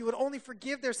now, if you would only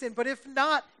forgive their sin, but if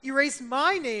not, erase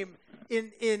my name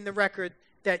in the record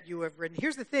that you have written.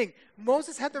 Here's the thing.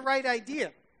 Moses had the right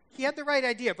idea. He had the right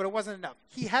idea, but it wasn't enough.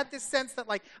 He had this sense that,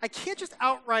 like, I can't just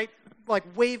outright, like,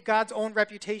 wave God's own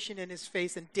reputation in his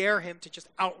face and dare him to just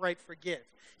outright forgive.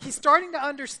 He's starting to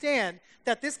understand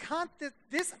that this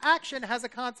action has a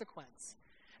consequence.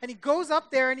 And he goes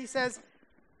up there and he says,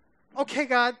 okay,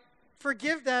 God,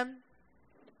 forgive them.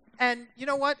 And you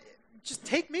know what? Just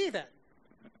take me then.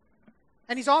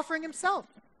 And he's offering himself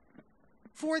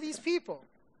for these people.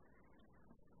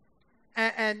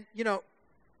 And you know,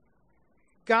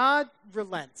 God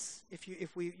relents.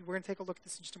 We're going to take a look at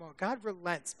this in just a moment. God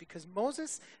relents because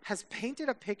Moses has painted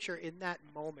a picture in that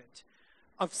moment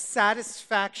of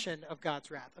satisfaction of God's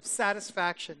wrath, of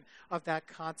satisfaction of that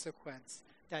consequence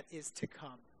that is to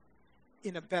come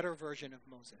in a better version of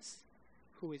Moses,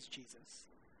 who is Jesus.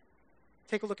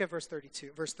 Take a look at verse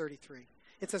 33.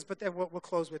 It says, but then we'll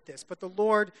close with this. But the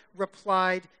Lord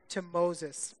replied to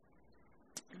Moses,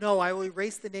 no, I will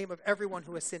erase the name of everyone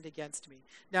who has sinned against me.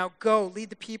 Now go, lead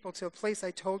the people to a place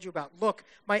I told you about. Look,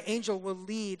 my angel will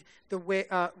lead the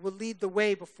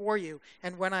way before you.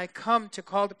 And when I come to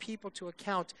call the people to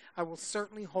account, I will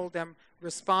certainly hold them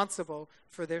responsible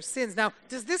for their sins. Now,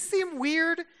 does this seem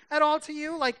weird at all to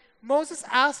you? Like Moses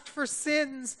asked for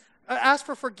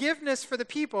forgiveness for the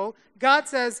people. God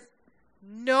says,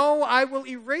 no, I will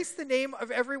erase the name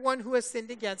of everyone who has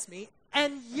sinned against me.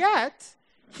 And yet,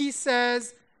 he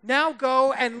says, now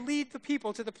go and lead the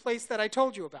people to the place that I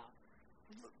told you about.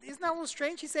 Isn't that a little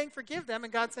strange? He's saying forgive them,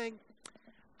 and God's saying,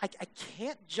 I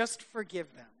can't just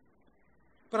forgive them,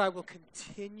 but I will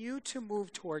continue to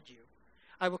move toward you.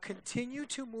 I will continue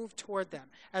to move toward them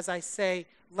as I say,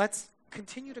 let's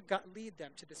continue to lead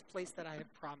them to this place that I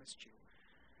have promised you.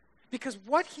 Because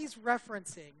what he's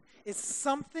referencing is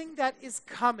something that is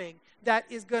coming that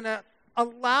is going to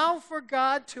allow for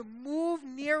God to move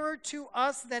nearer to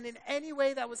us than in any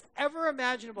way that was ever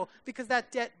imaginable, because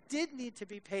that debt did need to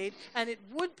be paid, and it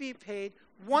would be paid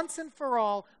once and for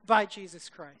all by Jesus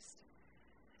Christ.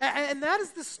 And that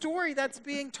is the story that's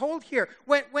being told here.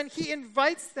 When he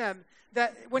invites them,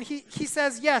 when he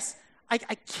says, yes, I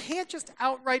can't just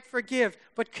outright forgive,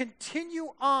 but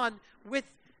continue on with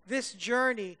this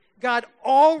journey, God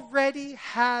already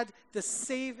had the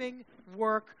saving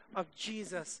work of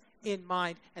Jesus in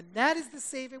mind. And that is the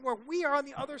saving work. We are on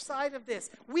the other side of this.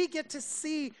 We get to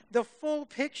see the full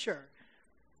picture.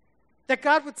 That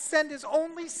God would send his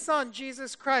only son,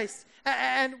 Jesus Christ.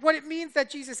 And what it means that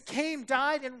Jesus came,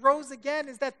 died, and rose again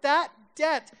is that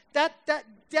debt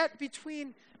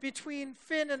between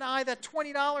Finn and I, that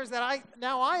 $20 that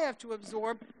I have to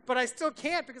absorb, but I still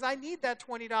can't because I need that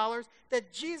 $20,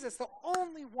 that Jesus, the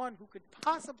only one who could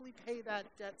possibly pay that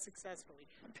debt successfully,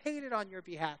 paid it on your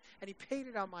behalf, and he paid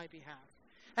it on my behalf.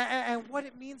 And what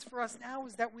it means for us now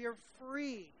is that we are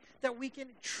free, that we can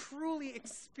truly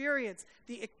experience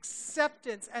the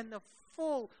acceptance and the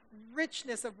full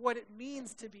richness of what it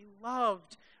means to be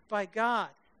loved by God.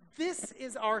 This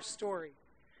is our story.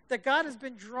 That God has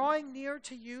been drawing near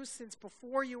to you since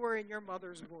before you were in your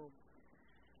mother's womb.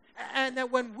 And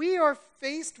that when we are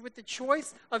faced with the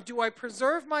choice of do I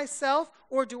preserve myself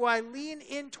or do I lean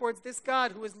in towards this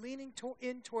God who is leaning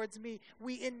in towards me,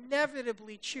 we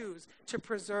inevitably choose to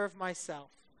preserve myself.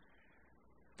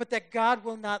 But that God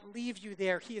will not leave you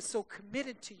there. He is so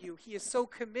committed to you. He is so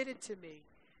committed to me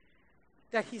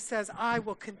that he says, I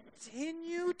will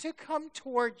continue to come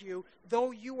toward you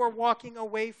though you are walking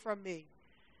away from me.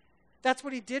 That's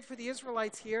what he did for the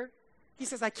Israelites here. He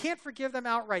says, I can't forgive them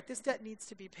outright. This debt needs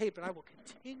to be paid, but I will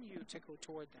continue to go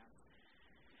toward them.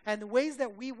 And the ways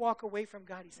that we walk away from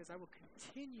God, he says, I will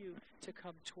continue to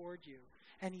come toward you.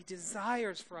 And he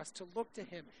desires for us to look to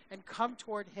him and come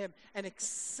toward him and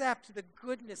accept the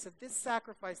goodness of this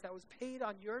sacrifice that was paid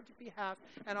on your behalf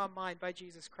and on mine by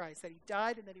Jesus Christ, that he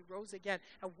died and that he rose again.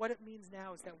 And what it means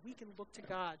now is that we can look to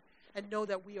God and know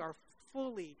that we are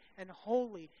fully and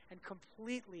wholly and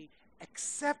completely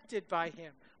accepted by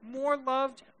him, more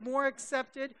loved, more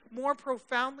accepted, more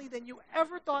profoundly than you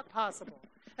ever thought possible.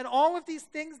 And all of these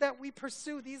things that we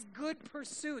pursue, these good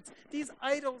pursuits, these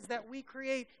idols that we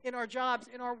create in our jobs,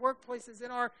 in our workplaces, in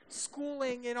our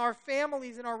schooling, in our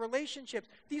families, in our relationships,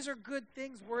 these are good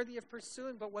things worthy of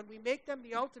pursuing. But when we make them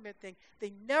the ultimate thing,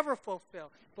 they never fulfill.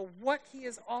 But what he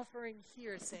is offering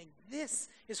here is saying, this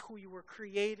is who you were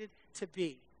created to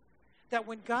be. That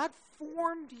when God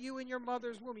formed you in your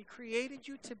mother's womb, he created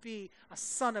you to be a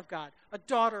son of God, a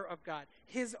daughter of God,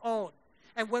 his own.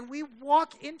 And when we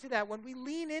walk into that, when we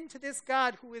lean into this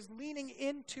God who is leaning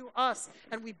into us,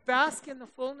 and we bask in the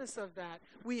fullness of that,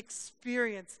 we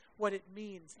experience what it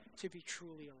means to be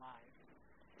truly alive.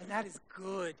 And that is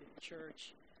good,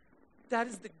 church. That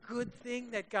is the good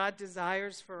thing that God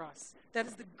desires for us. That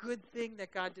is the good thing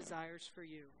that God desires for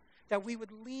you. That we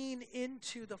would lean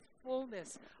into the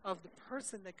fullness of the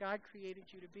person that God created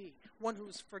you to be. One who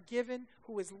is forgiven,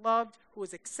 who is loved, who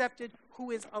is accepted, who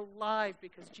is alive,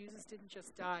 because Jesus didn't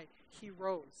just die, he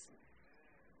rose.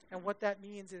 And what that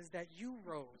means is that you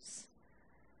rose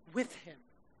with him,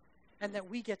 and that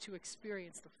we get to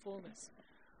experience the fullness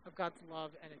of God's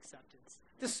love and acceptance.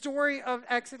 The story of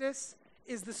Exodus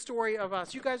is the story of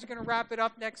us. You guys are going to wrap it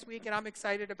up next week, and I'm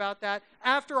excited about that.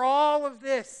 After all of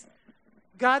this,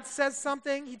 God says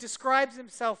something. He describes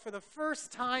himself for the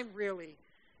first time, really,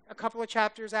 a couple of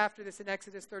chapters after this in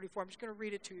Exodus 34. I'm just going to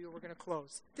read it to you. We're going to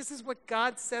close. This is what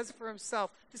God says for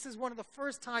himself. This is one of the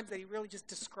first times that he really just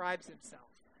describes himself.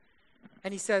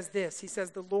 And he says this. He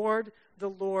says, the Lord,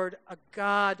 a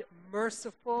God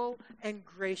merciful and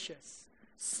gracious,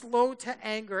 slow to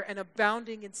anger and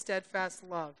abounding in steadfast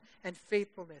love and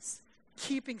faithfulness,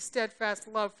 keeping steadfast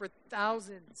love for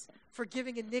thousands,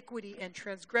 forgiving iniquity and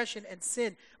transgression and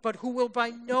sin, but who will by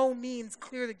no means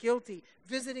clear the guilty,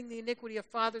 visiting the iniquity of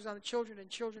fathers on the children and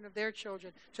children of their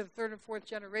children to the third and fourth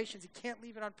generations. He can't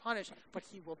leave it unpunished, but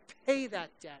he will pay that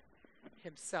debt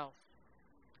himself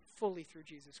fully through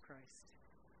Jesus Christ.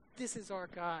 This is our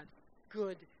God,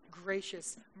 good,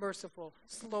 gracious, merciful,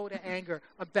 slow to anger,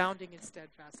 abounding in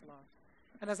steadfast love.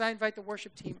 And as I invite the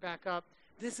worship team back up,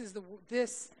 this is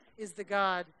the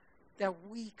God that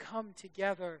we come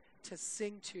together to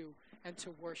sing to and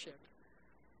to worship.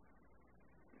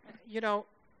 You know,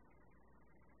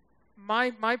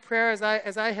 my prayer as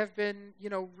I have been,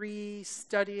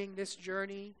 re-studying this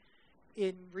journey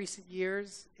in recent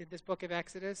years in this book of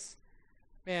Exodus,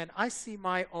 man, I see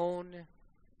my own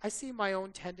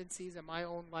tendencies and my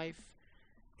own life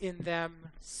in them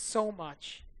so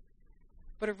much.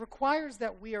 But it requires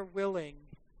that we are willing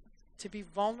to be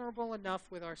vulnerable enough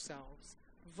with ourselves,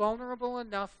 vulnerable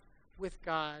enough with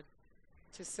God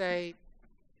to say,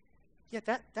 yeah,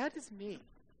 that is me.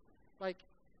 Like,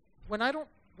 when I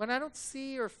don't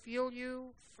see or feel you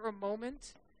for a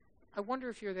moment, I wonder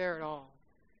if you're there at all.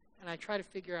 And I try to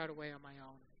figure out a way on my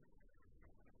own.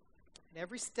 And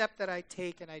every step that I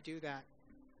take and I do that,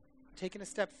 taken a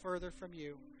step further from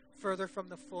you, further from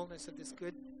the fullness of this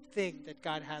good thing that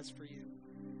God has for you.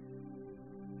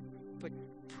 But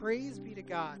praise be to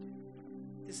God.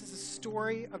 This is a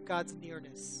story of God's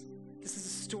nearness. This is a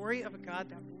story of a God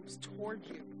that moves toward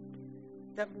you.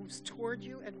 That moves toward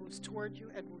you and moves toward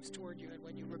you and moves toward you. And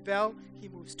when you rebel, he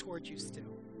moves toward you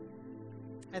still.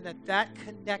 And that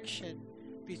connection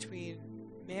between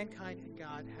mankind and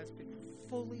God has been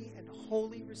fully and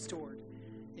wholly restored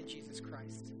in Jesus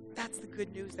Christ. That's the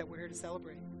good news that we're here to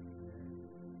celebrate.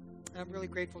 And I'm really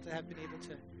grateful to have been able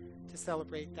to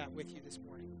celebrate that with you this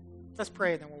morning. Let's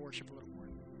pray and then we'll worship a little more.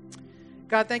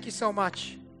 God, thank you so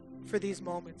much for these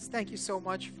moments. Thank you so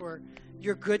much for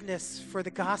your goodness, for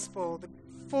the gospel, the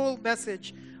full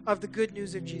message of the good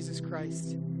news of Jesus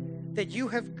Christ. That you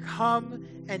have come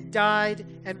and died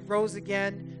and rose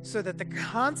again so that the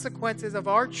consequences of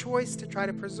our choice to try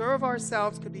to preserve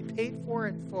ourselves could be paid for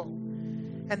in full.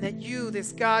 And that you,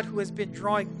 this God who has been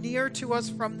drawing near to us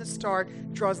from the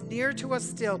start, draws near to us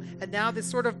still. And now this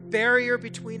sort of barrier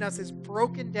between us is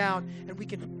broken down and we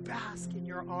can bask in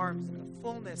your arms in the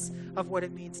fullness of what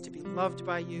it means to be loved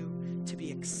by you, to be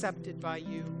accepted by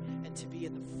you, and to be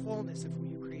in the fullness of who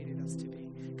you created us to be.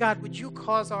 God, would you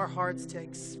cause our hearts to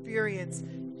experience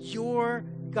your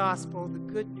gospel, the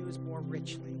good news, more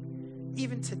richly?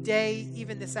 Even today,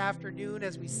 even this afternoon,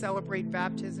 as we celebrate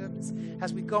baptisms,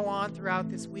 as we go on throughout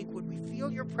this week, would we feel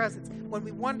your presence? When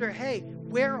we wonder, hey,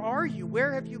 where are you?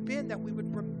 Where have you been? That we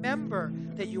would remember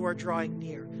that you are drawing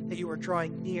near, that you are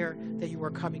drawing near, that you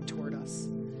are coming toward us.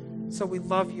 So we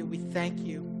love you. We thank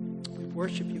you. We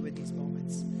worship you in these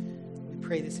moments. We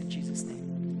pray this in Jesus' name.